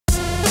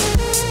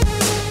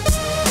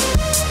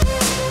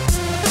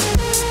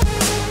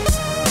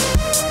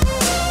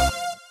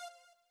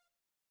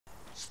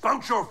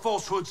Vouch your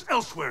falsehoods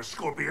elsewhere,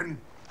 Scorpion.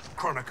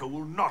 Kronika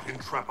will not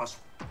entrap us.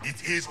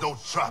 It is no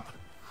trap.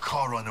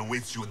 Charon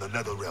awaits you in the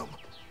Netherrealm.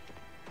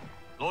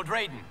 Lord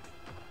Raiden,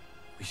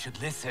 we should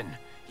listen.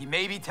 He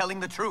may be telling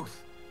the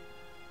truth.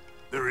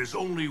 There is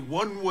only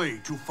one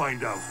way to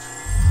find out.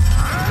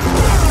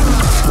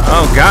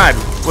 Oh God,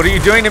 what are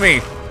you doing to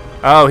me?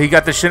 Oh, he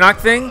got the Shinnok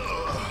thing?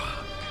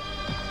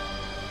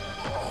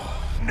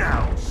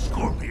 Now,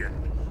 Scorpion,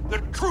 the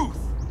truth.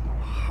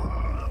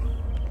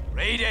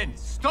 Raiden,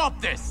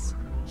 stop this!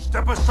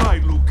 Step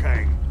aside, Liu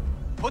Kang.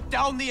 Put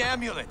down the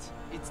amulet.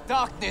 Its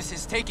darkness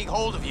is taking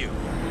hold of you.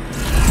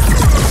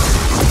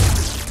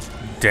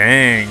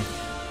 Dang.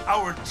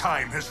 Our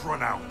time has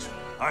run out.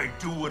 I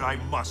do what I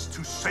must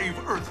to save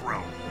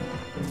Earthrealm.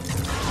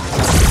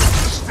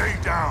 Stay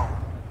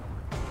down.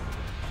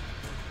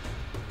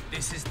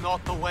 This is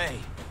not the way.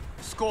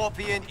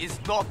 Scorpion is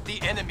not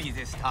the enemy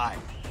this time.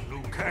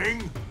 Liu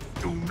Kang,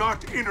 do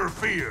not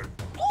interfere.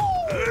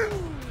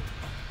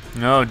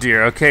 Oh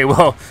dear. Okay,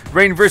 well,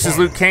 Raiden versus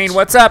Liu Kang.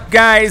 What's up,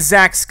 guys?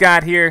 Zack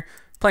Scott here,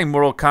 playing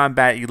Mortal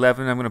Kombat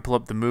 11. I'm going to pull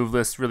up the move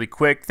list really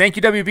quick. Thank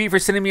you, WB, for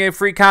sending me a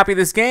free copy of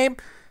this game.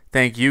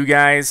 Thank you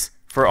guys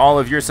for all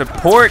of your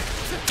support.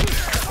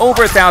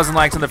 Over 1,000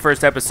 likes on the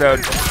first episode.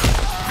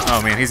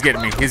 Oh man, he's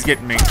getting me. He's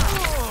getting me.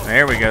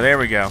 There we go. There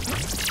we go.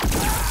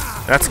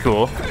 That's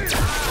cool.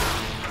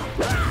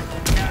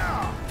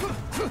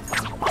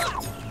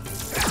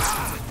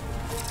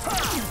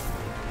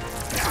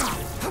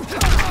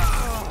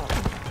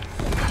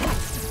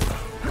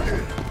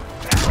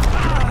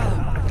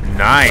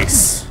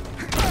 Nice.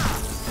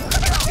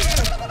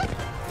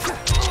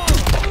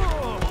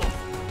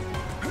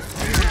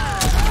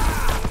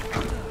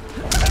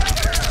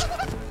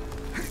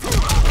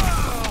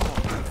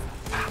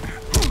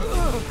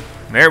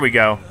 There we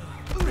go.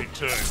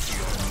 Return to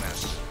your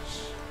masters.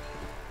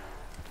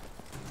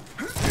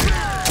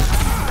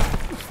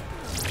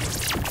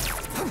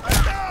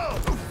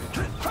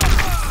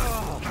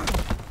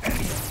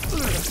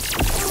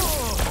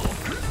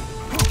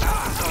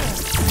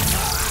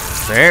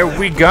 There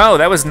we go.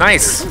 That was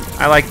nice.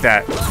 I like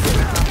that.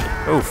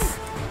 Oof.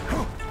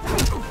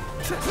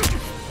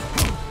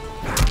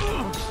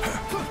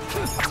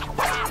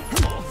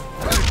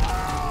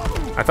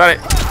 I thought it...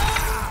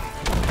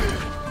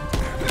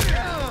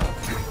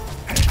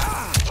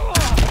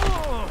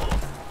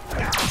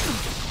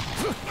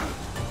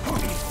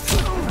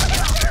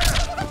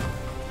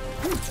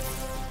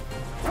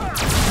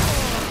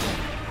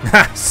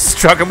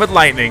 Struck him with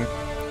lightning.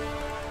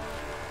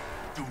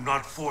 Do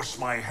not force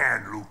my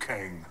hand, Liu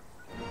Kang.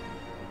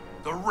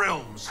 The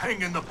realms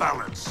hang in the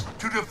balance.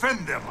 To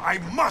defend them, I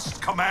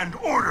must command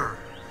order.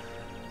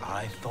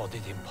 I thought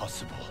it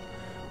impossible,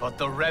 but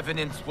the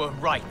Revenants were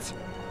right.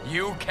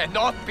 You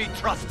cannot be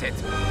trusted.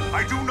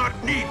 I do not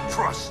need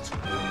trust.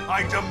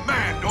 I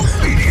demand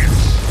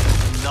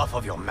obedience. Enough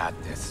of your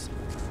madness.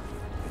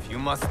 If you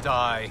must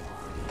die,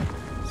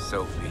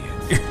 so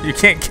be it. You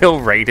can't kill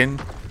Raiden.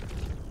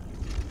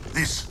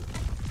 This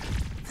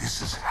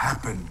has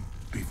happened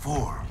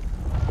before.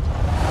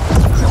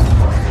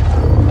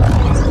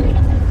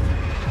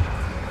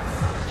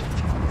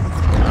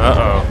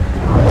 Uh-oh.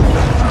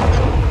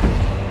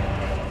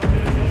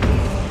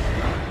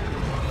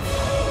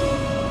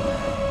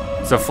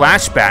 It's a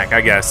flashback,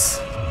 I guess.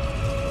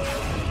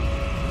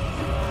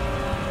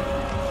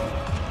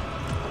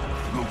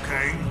 Liu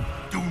Kang,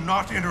 do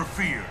not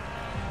interfere.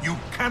 You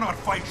cannot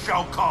fight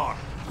Shao Kahn.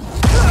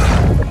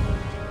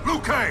 Liu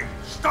Kang,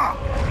 stop!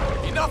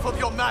 Enough of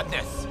your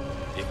madness.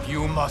 If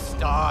you must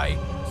die,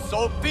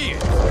 so be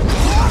it.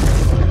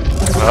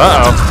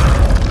 Uh-oh.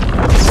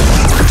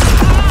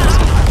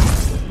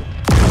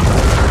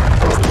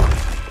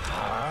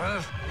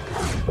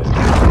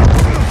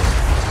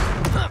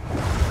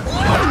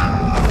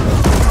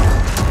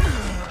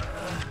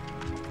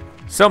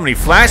 So many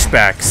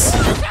flashbacks.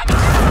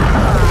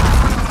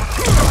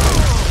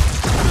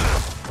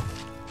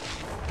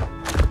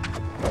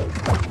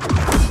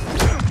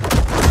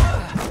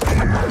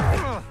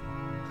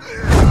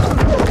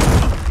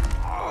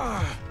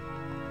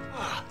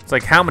 It's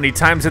like, how many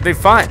times have they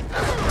fought?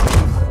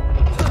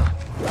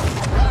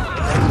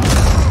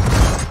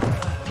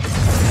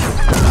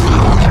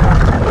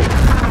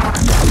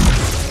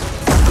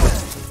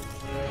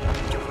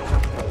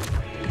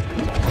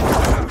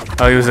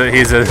 Oh,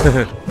 he's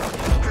a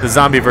the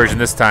zombie version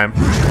this time.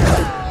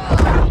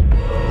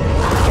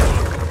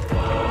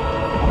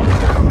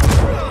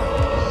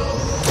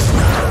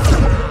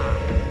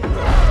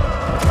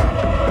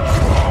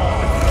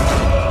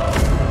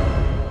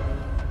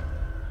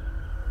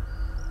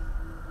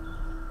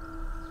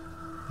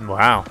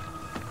 Wow.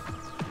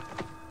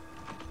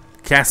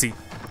 Cassie.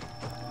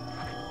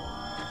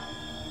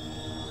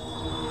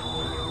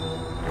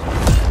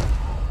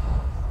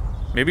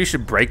 Maybe you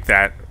should break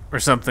that or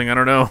something, I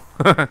don't know.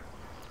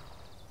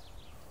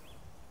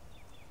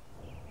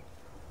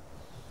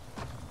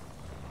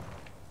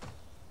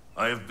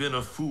 I have been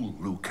a fool,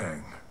 Liu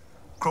Kang.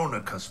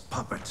 Kronika's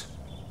puppet.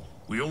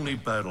 We only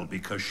battle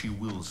because she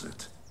wills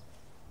it.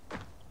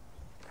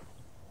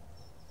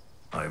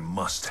 I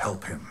must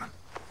help him.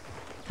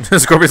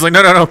 Scorpion's like,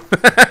 no, no, no.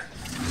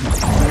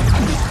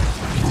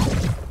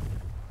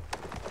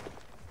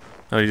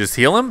 Oh, you just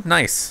heal him?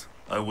 Nice.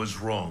 I was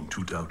wrong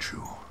to doubt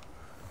you.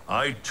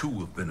 I too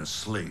have been a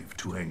slave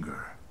to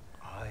anger.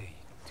 I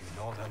do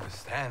not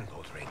understand,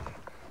 Lord Raiden.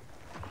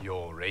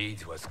 Your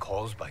raid was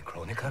caused by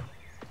Kronika?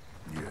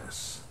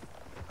 Yes,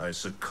 I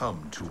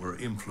succumbed to her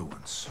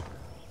influence.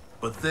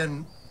 But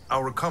then,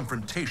 our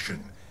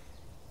confrontation,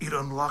 it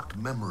unlocked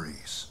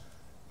memories.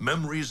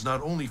 Memories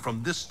not only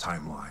from this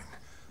timeline,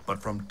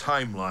 but from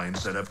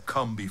timelines that have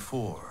come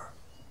before.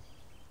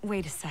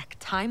 Wait a sec,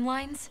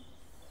 timelines?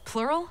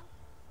 Plural?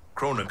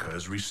 Kronika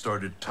has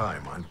restarted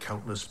time on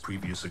countless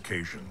previous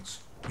occasions,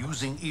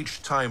 using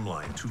each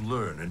timeline to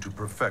learn and to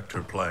perfect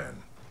her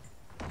plan.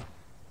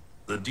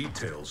 The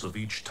details of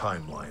each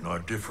timeline are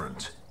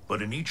different,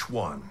 but in each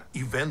one,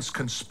 events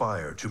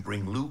conspire to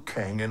bring Liu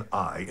Kang and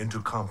I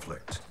into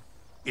conflict.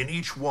 In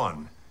each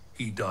one,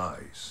 he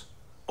dies.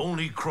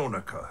 Only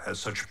Kronika has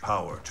such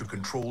power to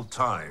control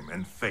time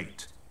and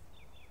fate.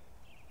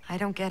 I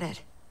don't get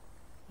it.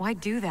 Why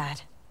do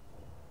that?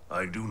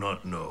 I do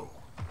not know.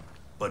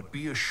 But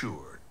be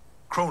assured,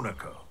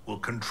 Kronika will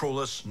control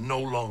us no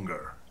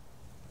longer.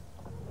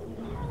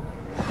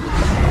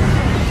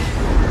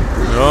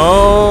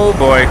 Oh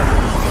boy.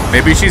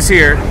 Maybe she's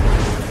here.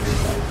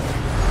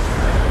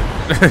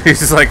 He's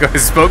just like, I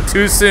spoke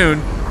too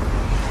soon.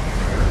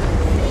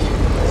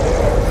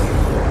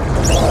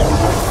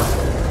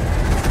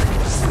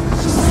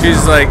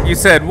 She's like, you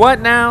said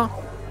what now?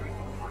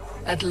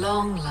 At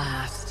long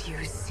last,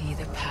 you see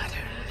the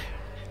pattern.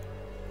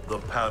 The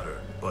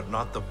pattern, but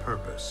not the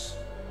purpose.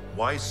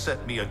 Why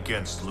set me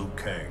against Liu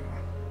Kang?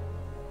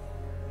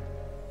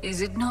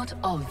 Is it not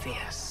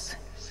obvious?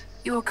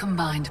 Your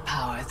combined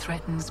power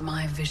threatens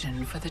my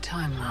vision for the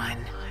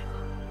timeline.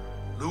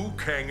 Liu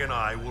Kang and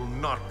I will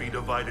not be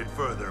divided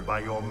further by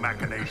your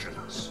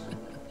machinations.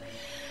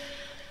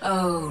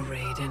 Oh,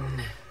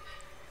 Raiden.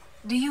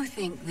 Do you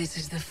think this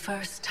is the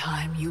first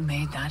time you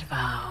made that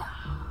vow?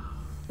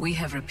 We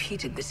have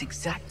repeated this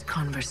exact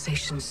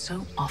conversation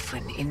so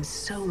often in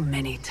so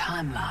many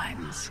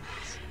timelines.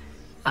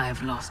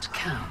 I've lost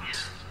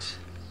count.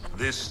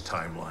 This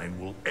timeline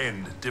will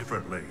end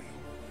differently.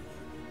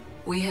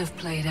 We have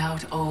played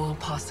out all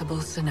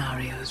possible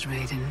scenarios,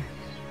 Raiden.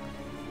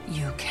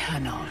 You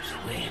cannot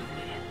win.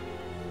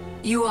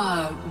 You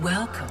are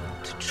welcome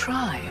to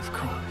try, of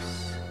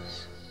course.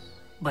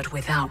 But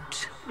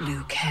without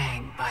Liu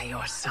Kang by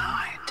your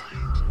side.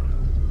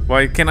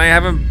 Why can't I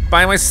have him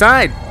by my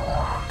side?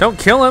 Don't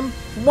kill him.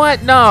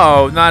 What?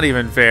 No, not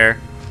even fair.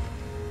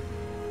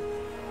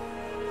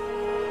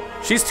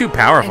 She's too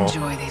powerful.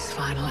 Enjoy these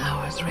final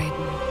hours,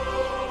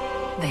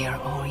 Raiden. They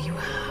are all you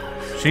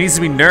have. She needs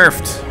to be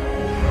nerfed.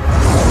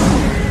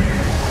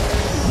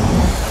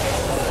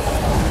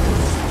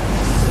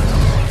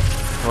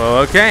 Well,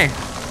 okay.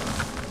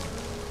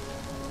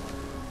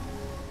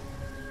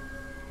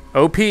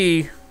 OP.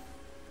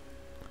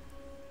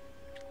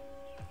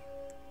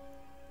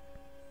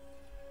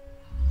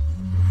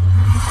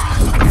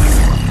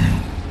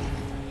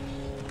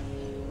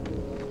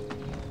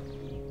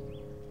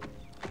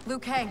 Liu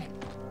Kang,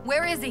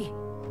 where is he?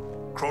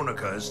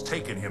 Kronika has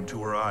taken him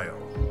to her isle.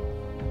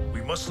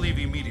 We must leave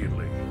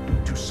immediately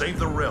to save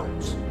the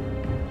realms.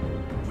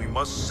 We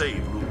must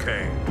save Liu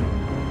Kang.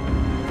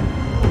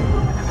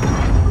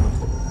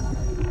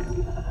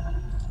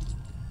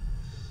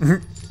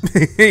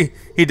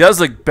 He does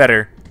look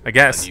better, I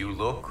guess. A new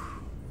look?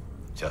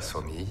 Just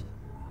for me?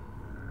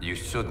 You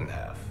shouldn't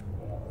have.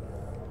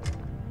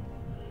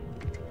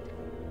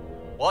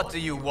 What do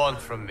you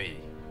want from me?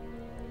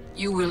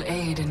 You will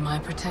aid in my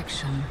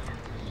protection.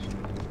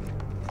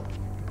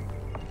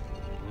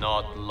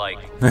 Not like...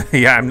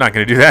 Yeah, I'm not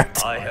gonna do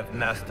that. I have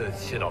mastered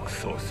Shinnok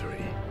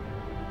sorcery.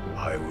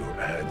 I will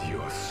add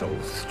your soul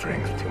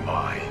strength to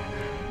mine,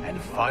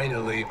 and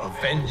finally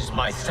avenge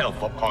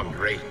myself upon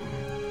Raiden.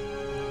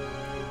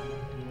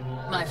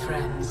 My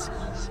friends,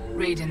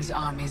 Raiden's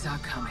armies are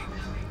coming.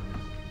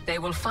 They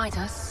will fight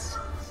us,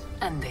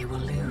 and they will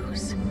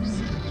lose.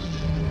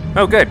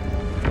 Oh, good.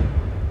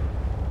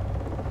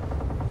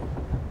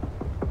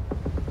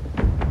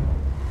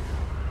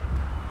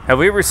 Have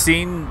we ever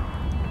seen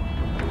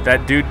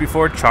that dude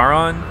before,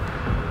 Charon?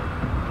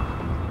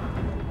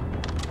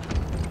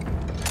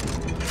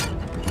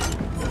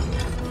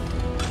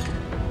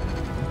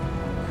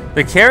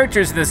 The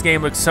characters in this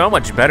game look so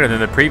much better than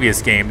the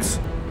previous games.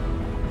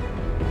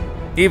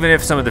 Even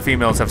if some of the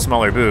females have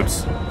smaller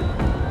boobs.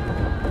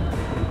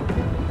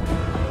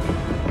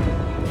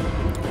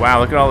 Wow,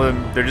 look at all of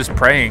them. They're just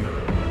praying.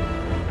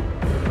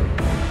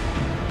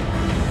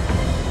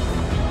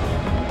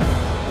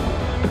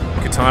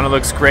 Katana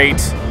looks great.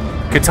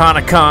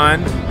 Katana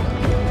Con.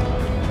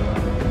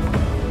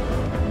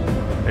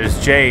 There's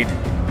Jade.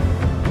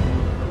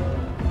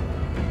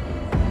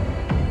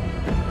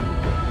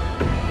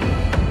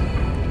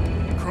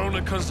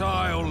 Kronika's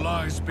isle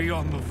lies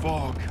beyond the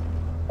fog.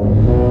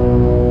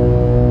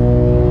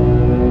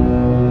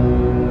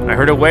 I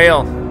heard a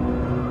whale.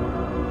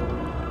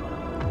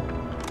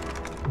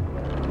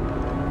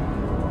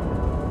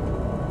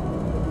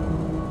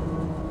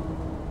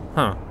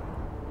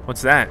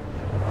 What's that?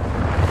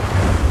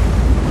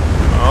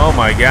 Oh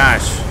my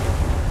gosh.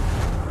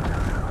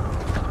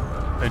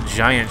 A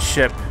giant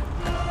ship.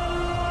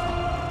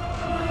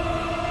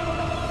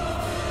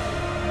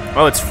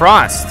 Oh, it's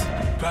Frost.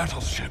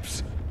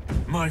 Battleships.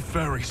 My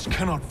ferries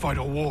cannot fight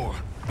a war.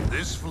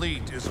 This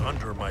fleet is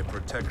under my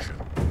protection.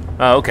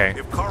 Oh, okay.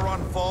 If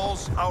Charon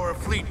falls, our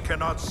fleet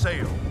cannot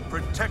sail.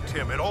 Protect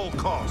him at all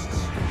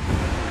costs.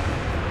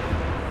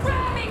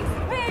 Ramming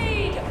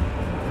speed!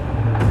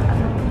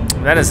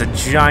 That is a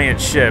giant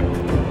ship.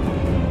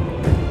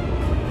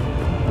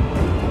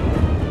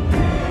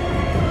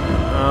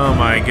 Oh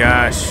my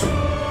gosh.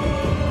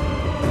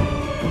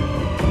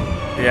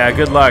 Yeah,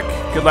 good luck.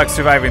 Good luck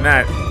surviving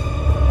that.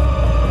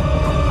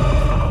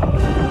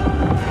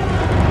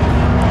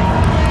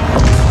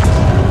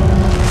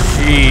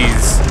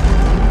 Jeez.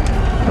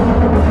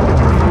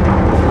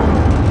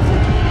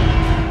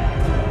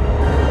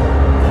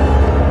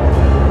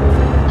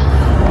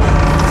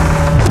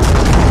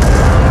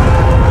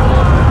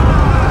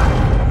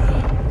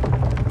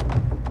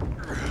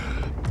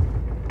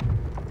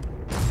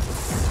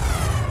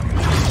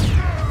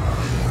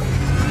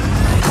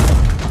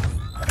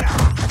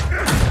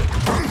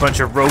 Bunch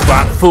of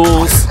robot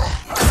fools.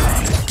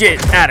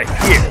 Get out of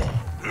here.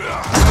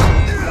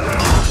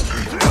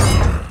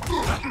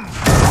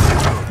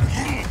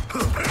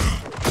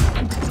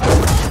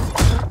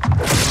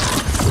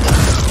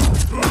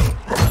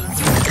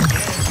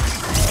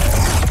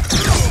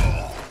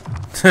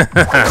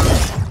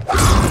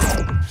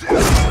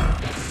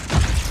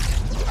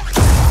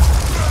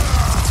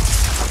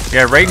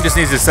 Yeah, Raiden just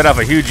needs to set off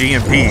a huge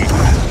EMP.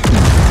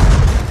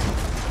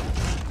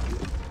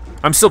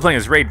 I'm still playing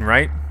as Raiden,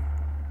 right?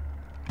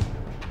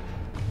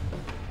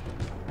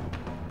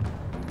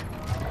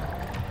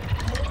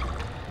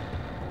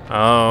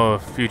 Oh,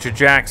 future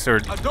Jacks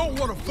or... I don't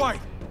want to fight,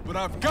 but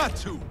I've got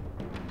to.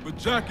 For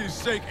Jackie's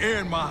sake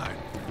and mine.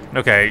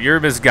 Okay,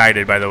 you're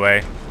misguided, by the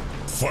way.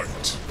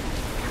 Fight.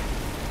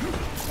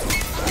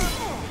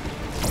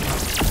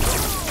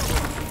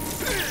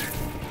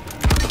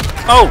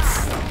 Oh!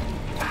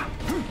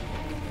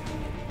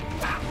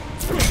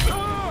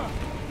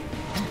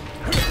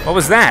 What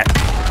was that?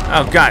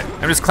 Oh god,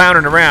 I'm just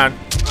clowning around.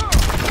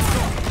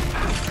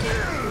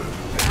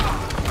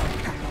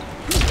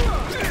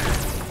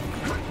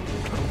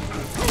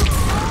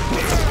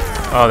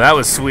 Oh, that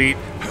was sweet.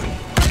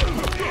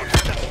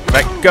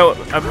 Let go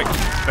of me.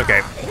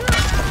 Okay.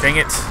 Dang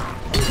it.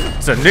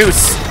 It's a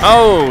noose.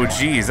 Oh,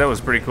 geez, that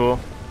was pretty cool.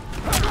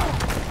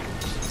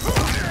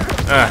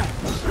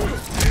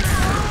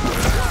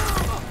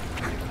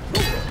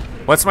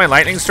 What's my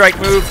lightning strike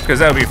move? Because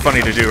that would be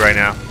funny to do right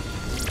now.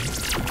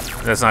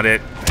 That's not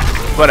it.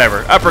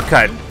 Whatever.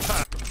 Uppercut.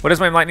 What is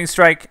my lightning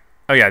strike?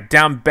 Oh yeah,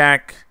 down,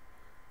 back,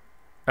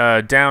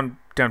 down,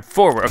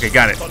 forward. Okay,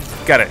 got it.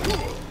 Got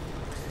it.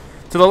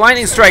 So the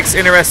lightning strike's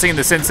interesting in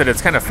the sense that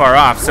it's kind of far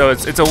off. So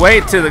it's a way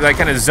to like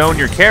kind of zone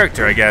your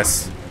character, I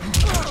guess.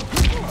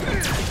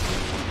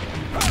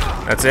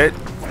 That's it.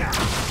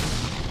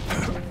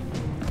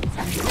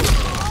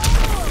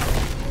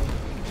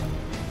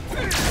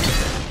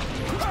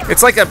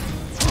 It's like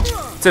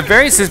it's a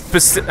very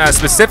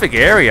specific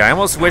area. I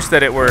almost wish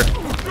that it were.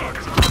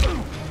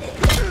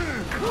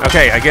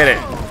 Okay, I get it.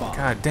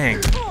 God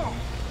dang.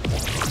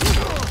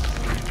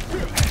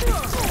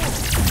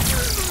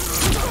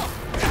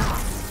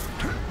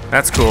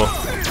 That's cool.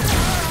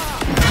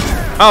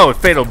 Oh,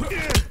 Fatal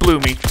blew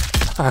me.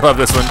 I love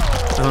this one.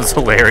 This one's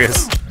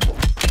hilarious.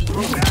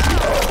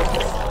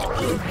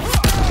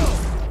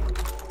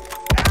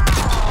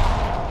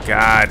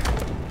 God.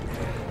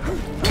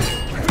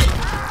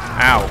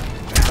 Ow.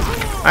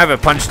 I have a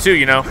punch too,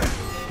 you know.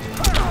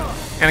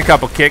 And a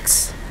couple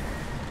kicks.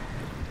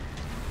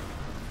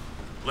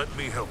 Let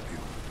me help you.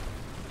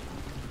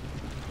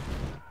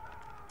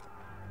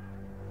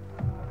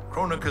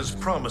 Kronika's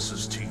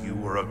promises to you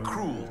are a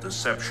cruel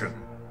deception.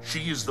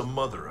 She is the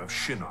mother of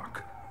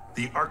Shinnok,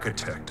 the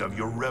architect of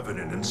your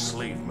revenant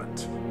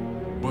enslavement.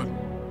 But...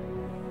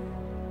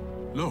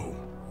 no.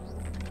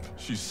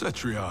 She's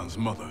Cetrion's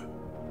mother.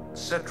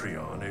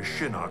 Cetrion is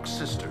Shinnok's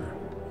sister.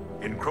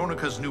 In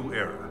Kronika's new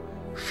era,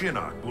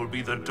 Shinnok will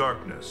be the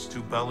darkness to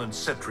balance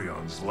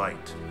Cetrion's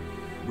light.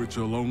 Which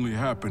will only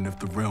happen if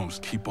the realms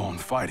keep on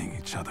fighting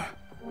each other.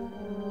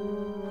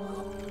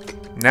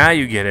 Now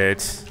you get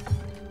it.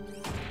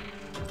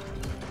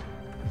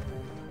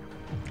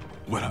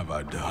 What have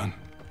I done?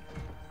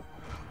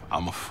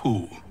 I'm a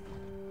fool.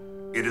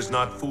 It is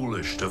not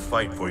foolish to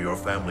fight for your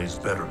family's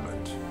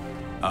betterment.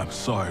 I'm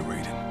sorry,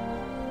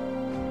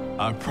 Raiden.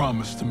 I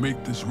promise to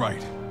make this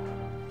right.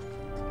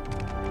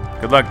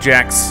 Good luck,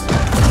 Jax.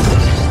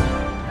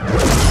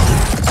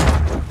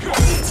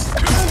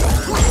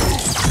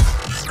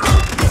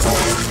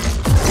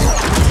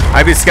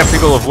 I'd be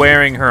skeptical of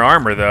wearing her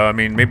armor, though. I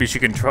mean, maybe she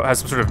has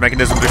some sort of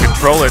mechanism to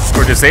control it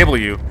or disable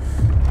you.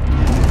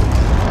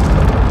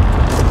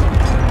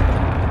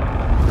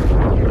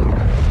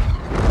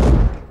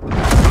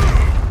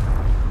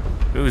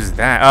 Who's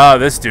that? Oh,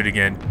 this dude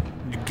again.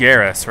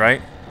 Geras,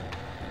 right?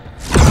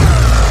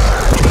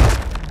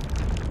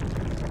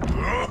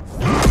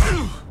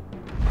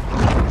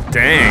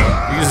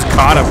 Dang, you just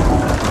caught him.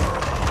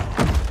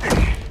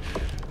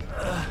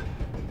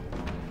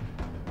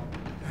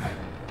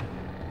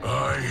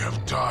 I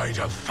have died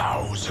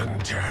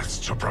 1,000 deaths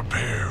to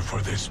prepare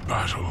for this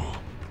battle.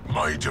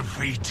 My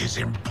defeat is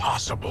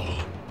impossible.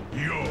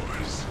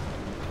 Yours,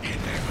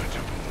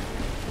 inevitable.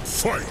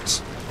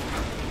 Fight!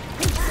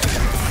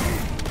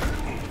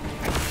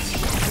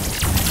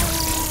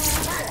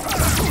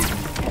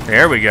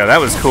 There we go. That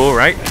was cool,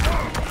 right?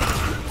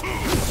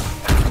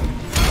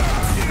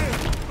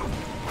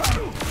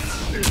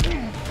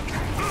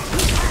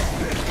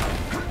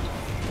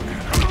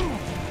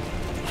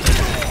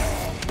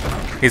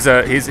 He's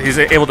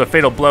able to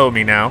fatal blow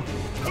me now.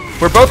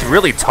 We're both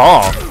really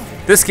tall.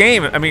 This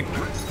game, I mean,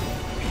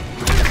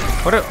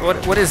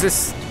 what is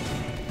this?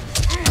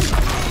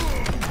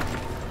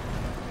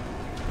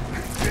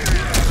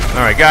 All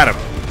right, got him.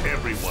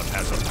 Everyone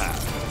has a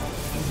path.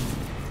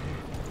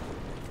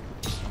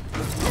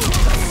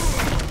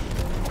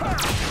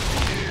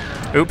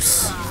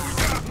 Oops.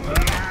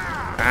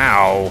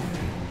 Ow.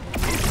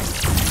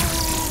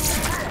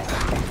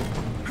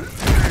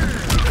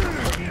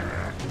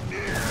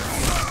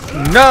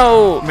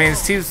 No! Man,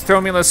 Steve's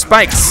throwing me those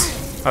spikes.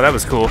 Oh, that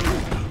was cool.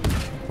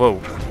 Whoa.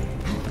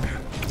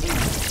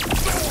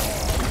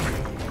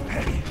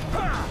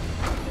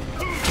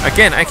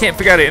 Again, I can't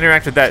figure out how to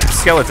interact with that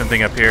skeleton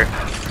thing up here.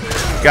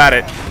 Got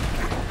it.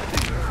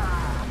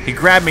 He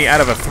grabbed me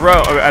out of a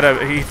throw.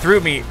 He threw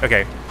me.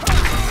 Okay.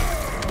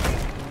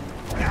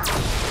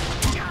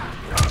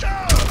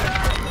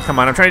 Come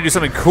on, I'm trying to do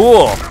something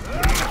cool.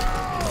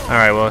 All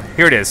right, well,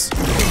 here it is.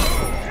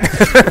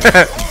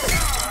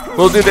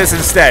 We'll do this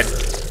instead.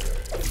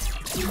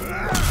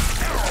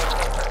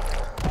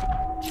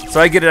 So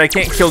I get it, I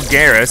can't kill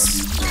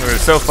Geras, or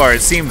so far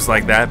it seems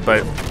like that,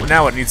 but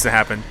now what needs to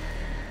happen?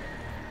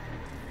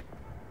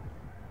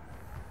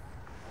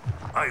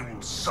 I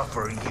will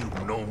suffer you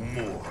no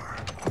more.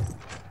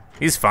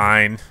 He's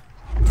fine.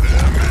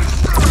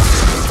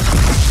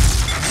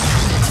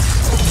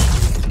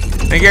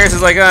 And Geras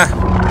is like,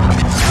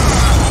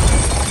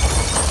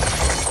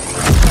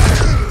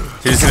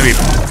 She's just gonna be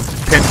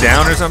pinned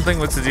down or something?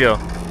 What's the deal?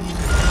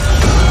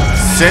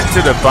 Sent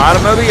to the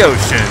bottom of the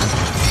ocean.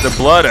 The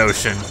blood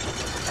ocean.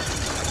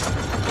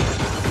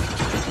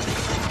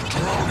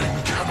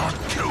 Drowning cannot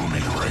kill me,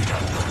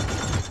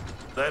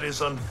 Raiden. That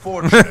is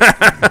unfortunate.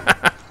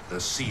 The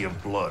sea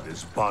of blood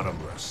is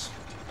bottomless.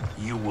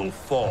 You will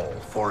fall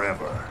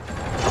forever.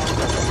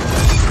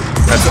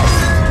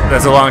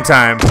 That's a long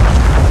time.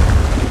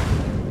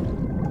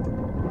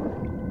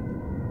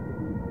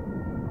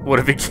 What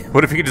if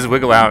he could just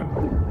wiggle out?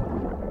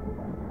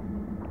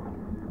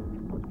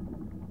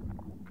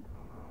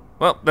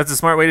 Well, that's a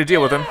smart way to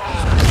deal with him.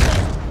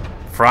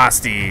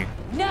 Frosty.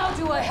 Now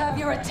do I have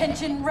your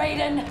attention,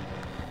 Raiden?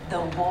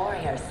 The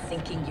warriors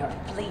sinking your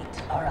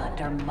fleet are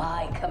under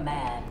my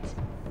command.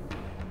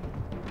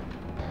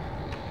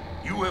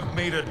 You have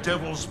made a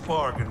devil's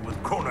bargain with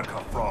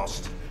Kronika,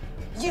 Frost.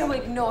 You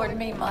ignored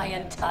me my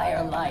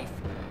entire life.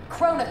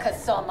 Kronika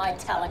saw my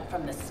talent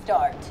from the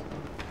start.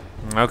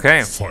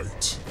 Okay.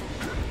 Fight.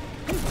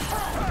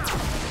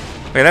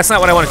 Wait, that's not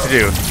what I wanted to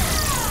do.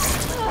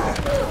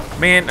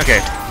 Man,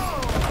 okay.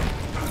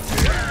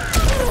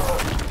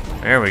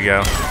 There we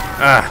go.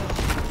 Ah.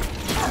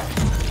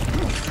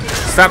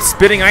 Stop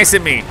spitting ice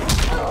at me.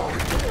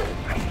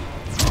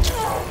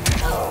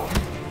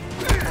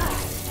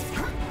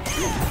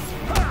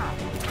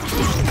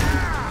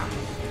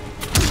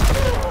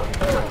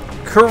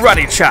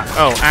 Karate chop.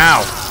 Oh,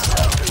 ow.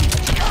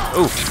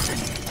 Oof.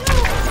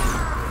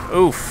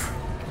 Oof.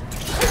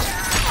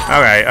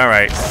 All right, all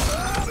right.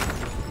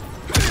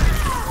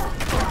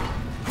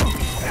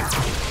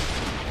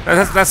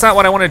 That's not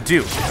what I want to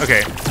do.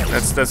 Okay,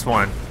 that's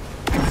one.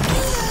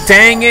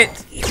 Dang it!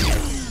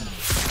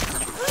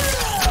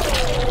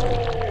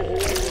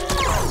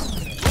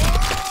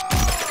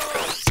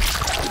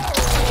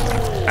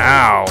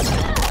 Ow.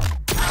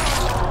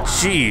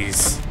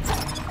 Jeez.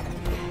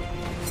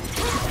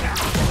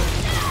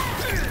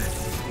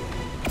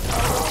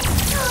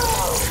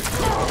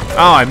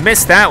 Oh, I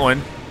missed that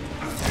one.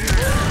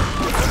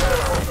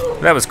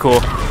 That was cool.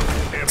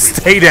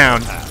 Stay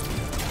down.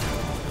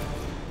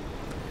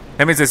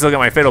 That means I still got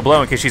my fatal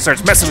blow in case she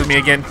starts messing with me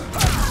again.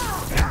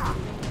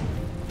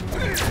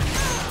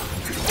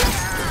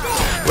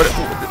 What?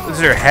 Does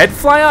her head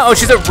fly out? Oh,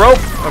 she's a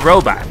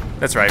robot.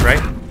 That's right,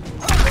 right?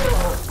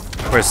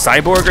 Or a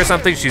cyborg or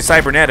something? She's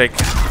cybernetic.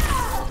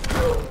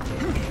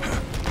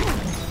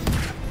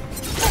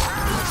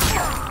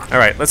 All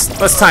right, let's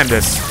time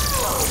this.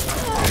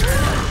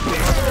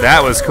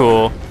 That was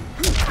cool.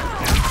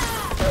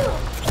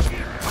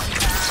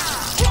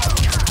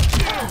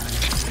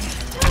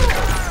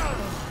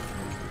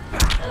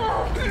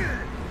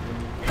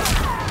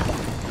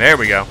 There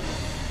we go.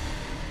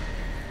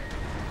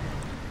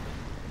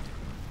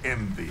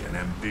 Envy and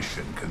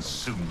ambition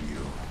consume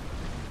you.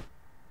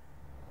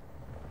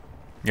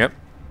 Yep.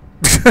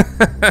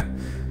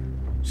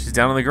 She's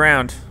down on the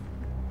ground.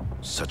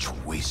 Such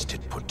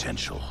wasted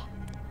potential.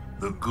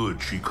 The good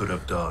she could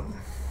have done.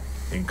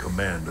 in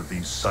command of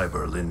these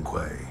cyber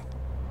Linque.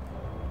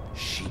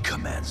 She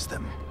commands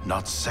them,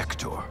 not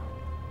Sector.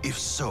 If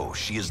so,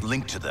 she is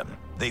linked to them.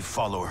 They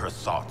follow her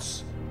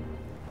thoughts.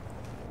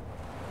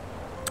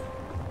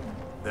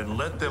 Then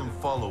let them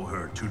follow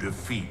her to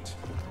defeat.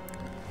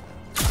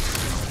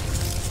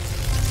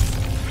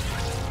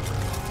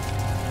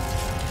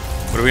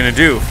 What are we gonna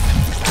do?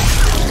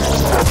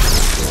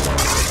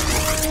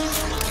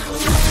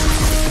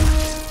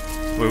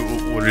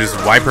 We'll just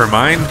wipe her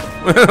mind?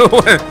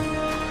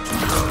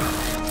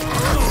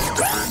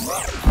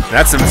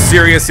 That's some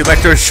serious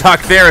electroshock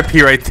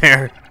therapy right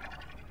there.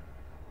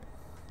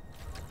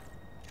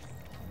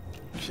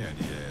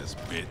 Candy ass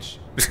bitch.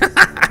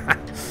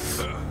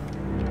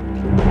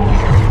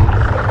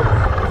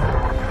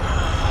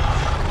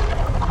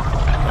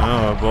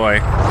 Oh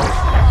boy.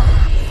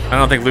 I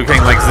don't think Liu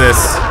Kang likes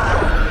this.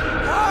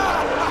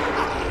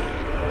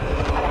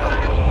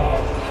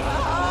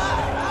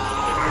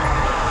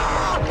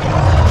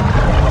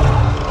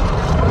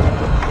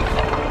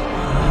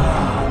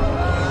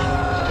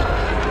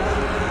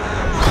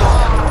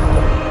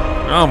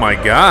 Oh my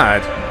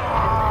god.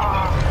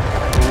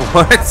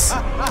 What?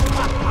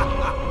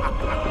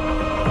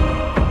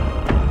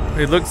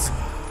 It looks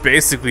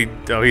basically...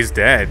 Oh, he's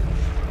dead.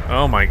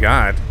 Oh my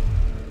god.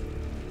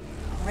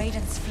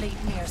 Raiden's fleet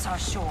nears our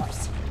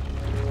shores.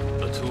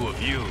 The two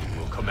of you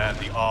will command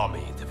the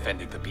army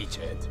defending the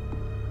beachhead.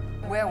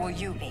 Where will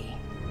you be?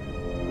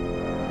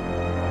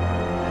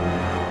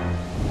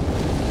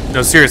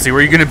 No, seriously,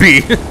 where are you gonna be?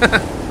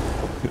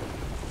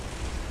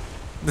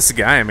 This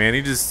guy, man,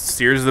 he just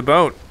steers the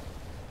boat.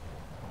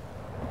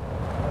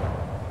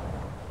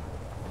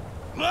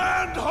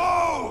 Land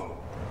ho!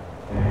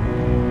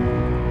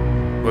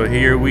 But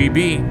here we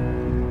be.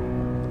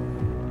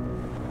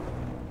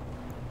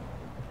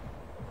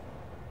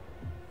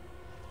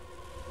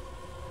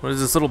 What is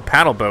this little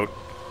paddle boat?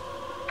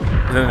 Is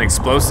that an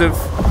explosive?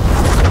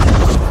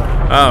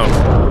 Oh,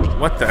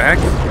 what the heck?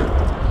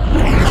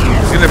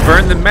 He's gonna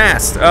burn the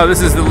mast. Oh,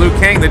 this is the Liu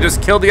Kang that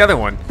just killed the other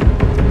one.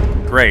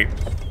 Great.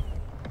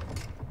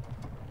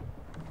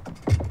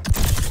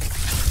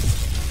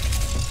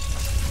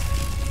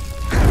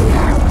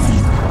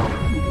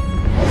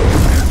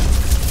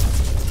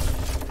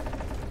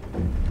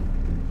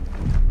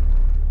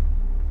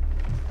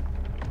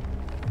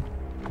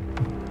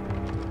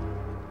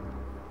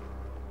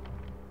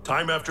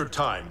 Time after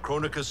time,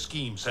 Kronika's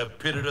schemes have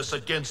pitted us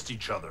against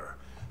each other.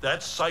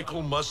 That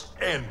cycle must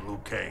end, Liu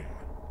Kang.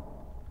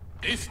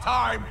 This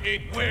time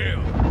it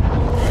will.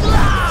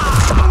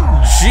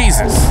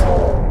 Jesus.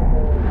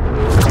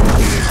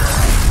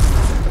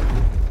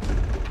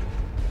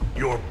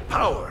 Your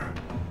power.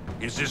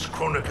 Is this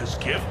Kronika's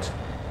gift?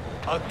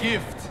 A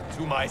gift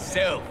to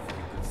myself, you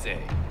could say.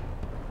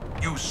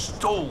 You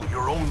stole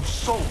your own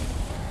soul.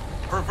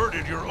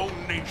 Perverted your own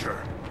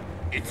nature.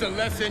 It's a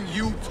lesson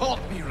you taught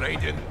me,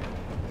 Raiden.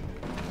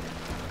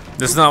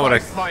 That's not what I...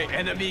 Fight my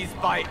enemies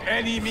by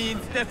any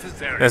means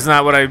necessary. That's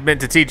not what I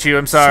meant to teach you.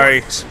 I'm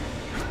sorry.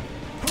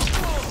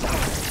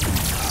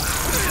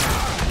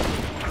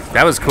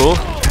 That was cool.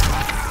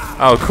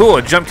 Oh, cool.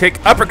 A jump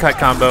kick uppercut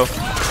combo.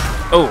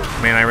 Oh,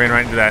 man, I ran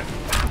right into that.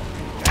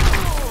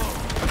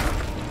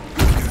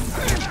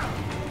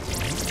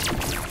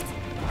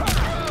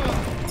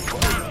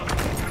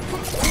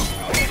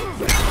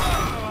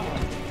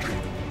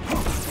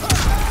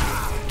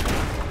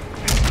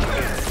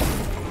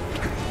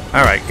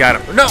 All right, got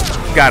him. No,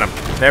 got him.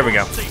 There we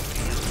go.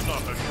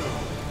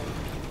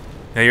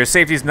 Now your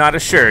safety's not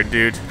assured,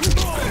 dude.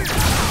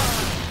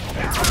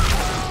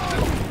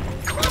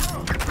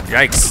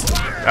 Yikes.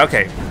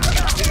 Okay.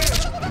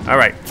 All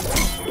right.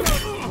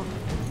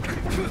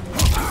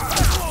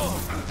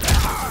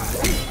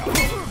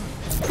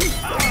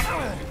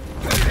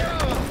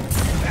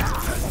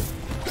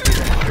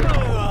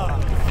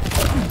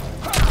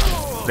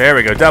 There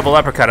we go. Double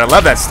uppercut. I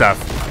love that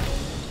stuff.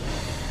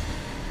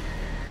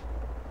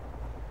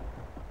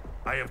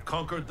 I have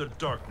conquered the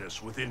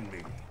darkness within me.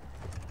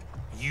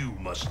 You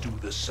must do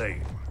the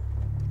same.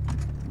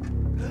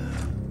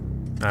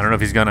 I don't know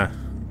if he's gonna.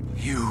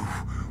 You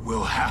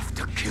will have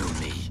to kill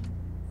me.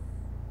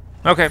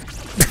 Okay.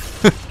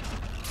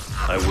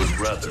 I would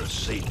rather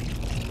save you.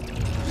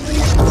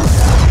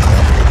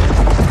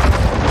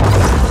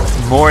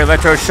 More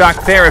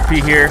electroshock therapy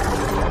here.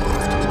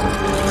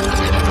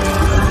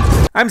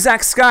 I'm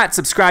Zack Scott.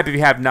 Subscribe if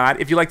you have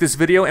not. If you like this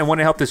video and want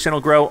to help this channel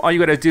grow, all you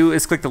gotta do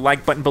is click the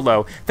like button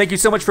below. Thank you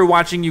so much for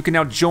watching. You can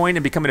now join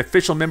and become an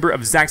official member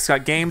of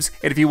ZackScottGames.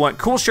 And if you want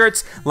cool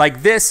shirts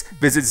like this,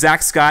 visit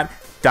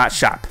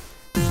ZackScott.shop.